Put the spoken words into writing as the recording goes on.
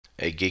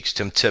Hey Geeks,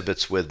 Tim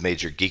Tibbetts with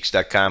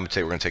MajorGeeks.com.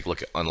 Today we're going to take a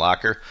look at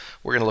Unlocker.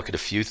 We're going to look at a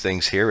few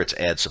things here. It's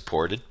ad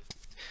supported.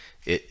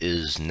 It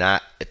is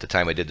not, at the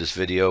time I did this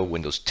video,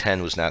 Windows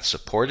 10 was not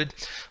supported.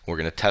 We're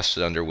going to test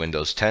it under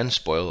Windows 10.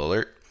 Spoiler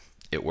alert,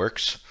 it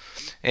works.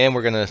 And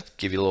we're going to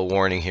give you a little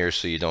warning here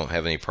so you don't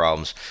have any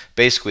problems.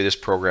 Basically, this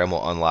program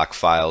will unlock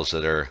files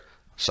that are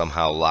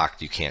somehow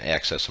locked. You can't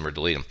access them or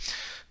delete them.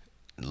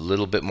 A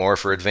little bit more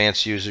for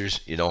advanced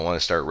users. You don't want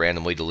to start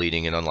randomly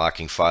deleting and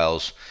unlocking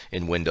files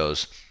in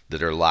Windows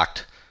that are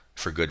locked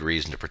for good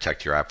reason to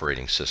protect your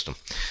operating system.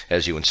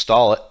 As you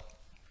install it,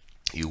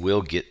 you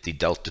will get the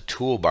Delta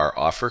Toolbar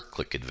offer.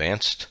 Click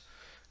Advanced.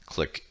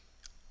 Click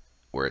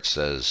where it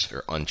says,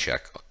 or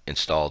uncheck,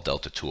 Install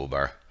Delta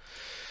Toolbar.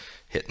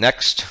 Hit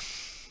Next.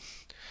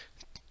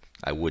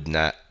 I would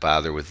not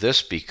bother with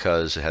this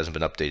because it hasn't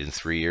been updated in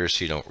 3 years,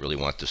 so you don't really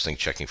want this thing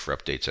checking for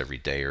updates every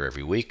day or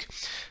every week.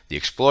 The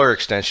Explorer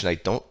extension, I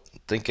don't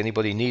think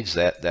anybody needs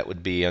that. That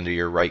would be under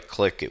your right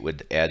click. It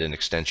would add an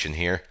extension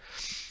here,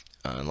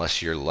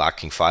 unless you're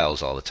locking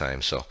files all the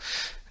time. So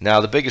now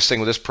the biggest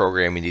thing with this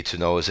program you need to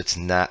know is it's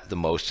not the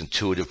most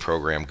intuitive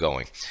program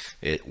going.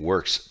 It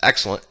works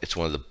excellent. It's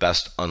one of the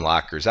best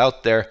unlockers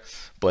out there,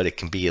 but it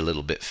can be a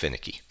little bit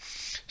finicky.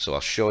 So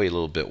I'll show you a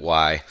little bit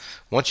why.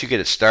 Once you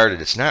get it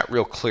started, it's not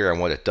real clear on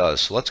what it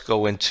does. So let's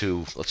go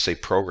into, let's say,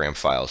 program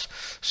files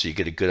so you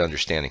get a good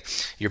understanding.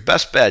 Your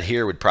best bet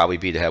here would probably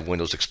be to have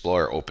Windows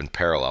Explorer open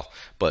parallel.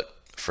 But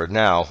for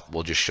now,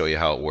 we'll just show you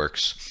how it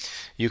works.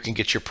 You can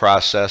get your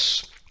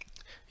process.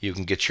 You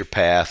can get your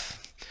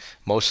path.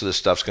 Most of this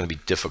stuff's going to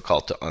be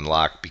difficult to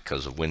unlock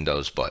because of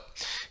Windows, but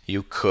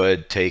you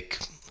could take,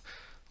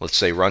 let's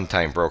say,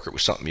 Runtime Broker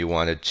was something you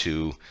wanted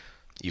to,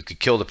 you could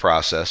kill the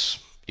process.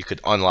 You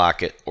could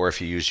unlock it, or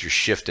if you use your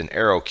Shift and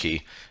Arrow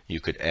key, you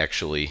could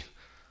actually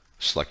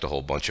select a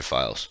whole bunch of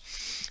files.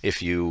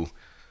 If you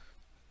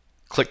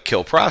click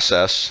Kill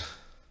Process,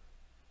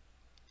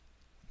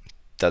 it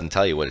doesn't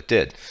tell you what it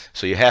did.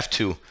 So you have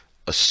to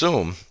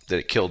assume that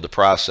it killed the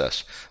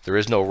process. There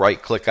is no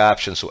right-click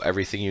option, so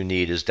everything you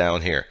need is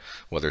down here.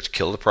 Whether it's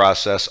kill the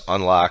process,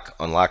 unlock,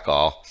 unlock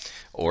all,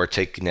 or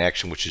take an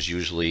action, which is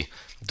usually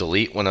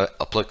delete when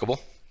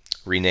applicable,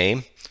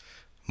 rename,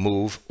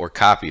 move, or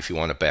copy if you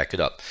want to back it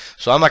up.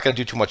 So I'm not going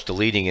to do too much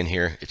deleting in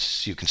here.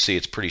 You can see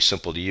it's pretty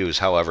simple to use.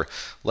 However,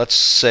 let's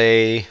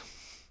say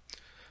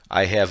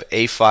I have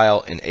a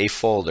file in a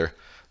folder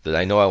that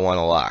I know I want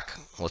to lock.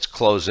 Let's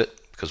close it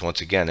because once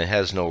again it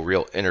has no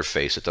real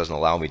interface. It doesn't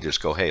allow me to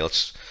just go, hey,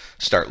 let's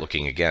start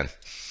looking again.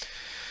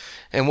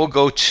 And we'll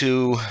go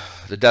to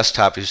the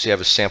desktop. You see I have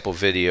a sample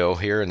video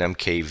here in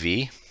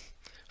MKV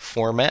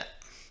format.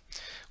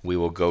 We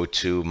will go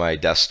to my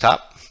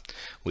desktop.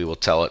 We will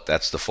tell it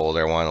that's the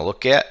folder I want to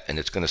look at, and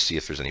it's going to see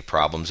if there's any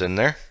problems in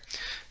there.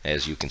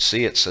 As you can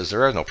see, it says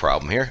there is no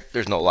problem here.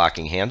 There's no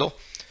locking handle,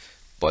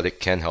 but it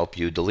can help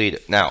you delete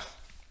it. Now,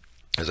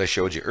 as I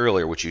showed you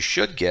earlier, what you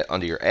should get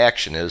under your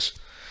action is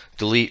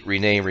delete,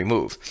 rename,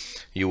 remove.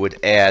 You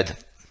would add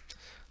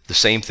the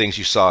same things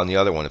you saw in the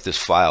other one. If this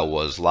file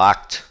was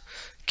locked,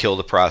 kill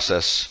the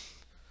process,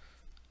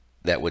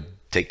 that would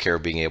take care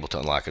of being able to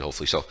unlock it,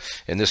 hopefully. So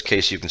in this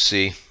case, you can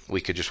see we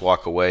could just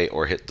walk away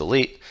or hit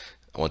delete.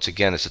 Once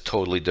again, it's a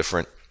totally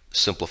different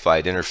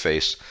simplified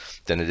interface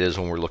than it is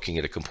when we're looking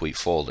at a complete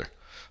folder.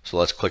 So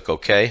let's click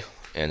OK,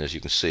 and as you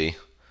can see,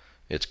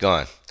 it's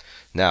gone.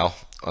 Now,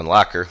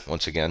 Unlocker,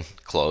 once again,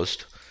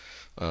 closed.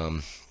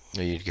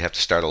 You have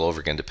to start all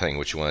over again depending on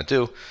what you want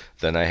to do.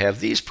 Then I have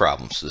these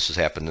problems. This has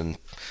happened in,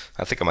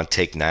 I think I'm on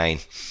take 9.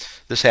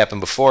 This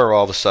happened before,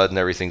 all of a sudden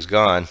everything's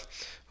gone.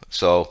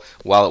 So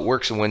while it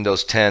works in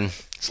Windows 10,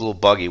 it's a little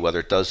buggy.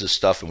 Whether it does this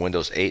stuff in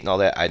Windows 8 and all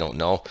that, I don't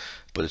know.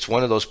 But it's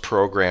one of those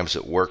programs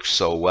that works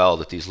so well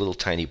that these little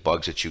tiny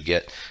bugs that you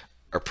get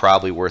are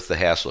probably worth the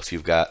hassle if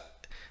you've got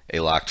a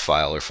locked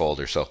file or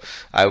folder. So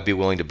I would be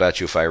willing to bet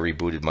you if I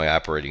rebooted my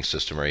operating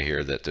system right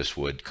here that this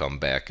would come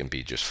back and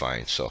be just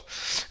fine. So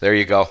there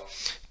you go.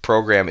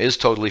 Program is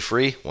totally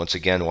free. Once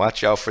again,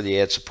 watch out for the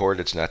ad support.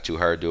 It's not too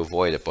hard to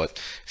avoid it. But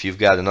if you've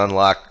got an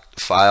unlocked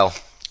file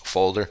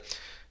folder,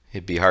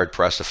 it'd be hard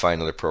pressed to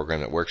find another program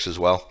that works as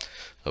well.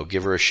 So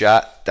give her a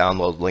shot.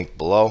 Download link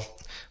below.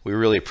 We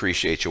really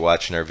appreciate you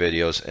watching our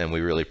videos, and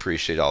we really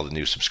appreciate all the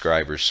new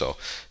subscribers. So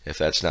if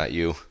that's not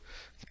you,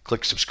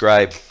 click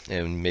subscribe,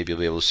 and maybe you'll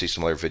be able to see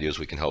some other videos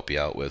we can help you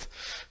out with.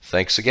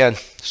 Thanks again.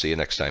 See you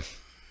next time.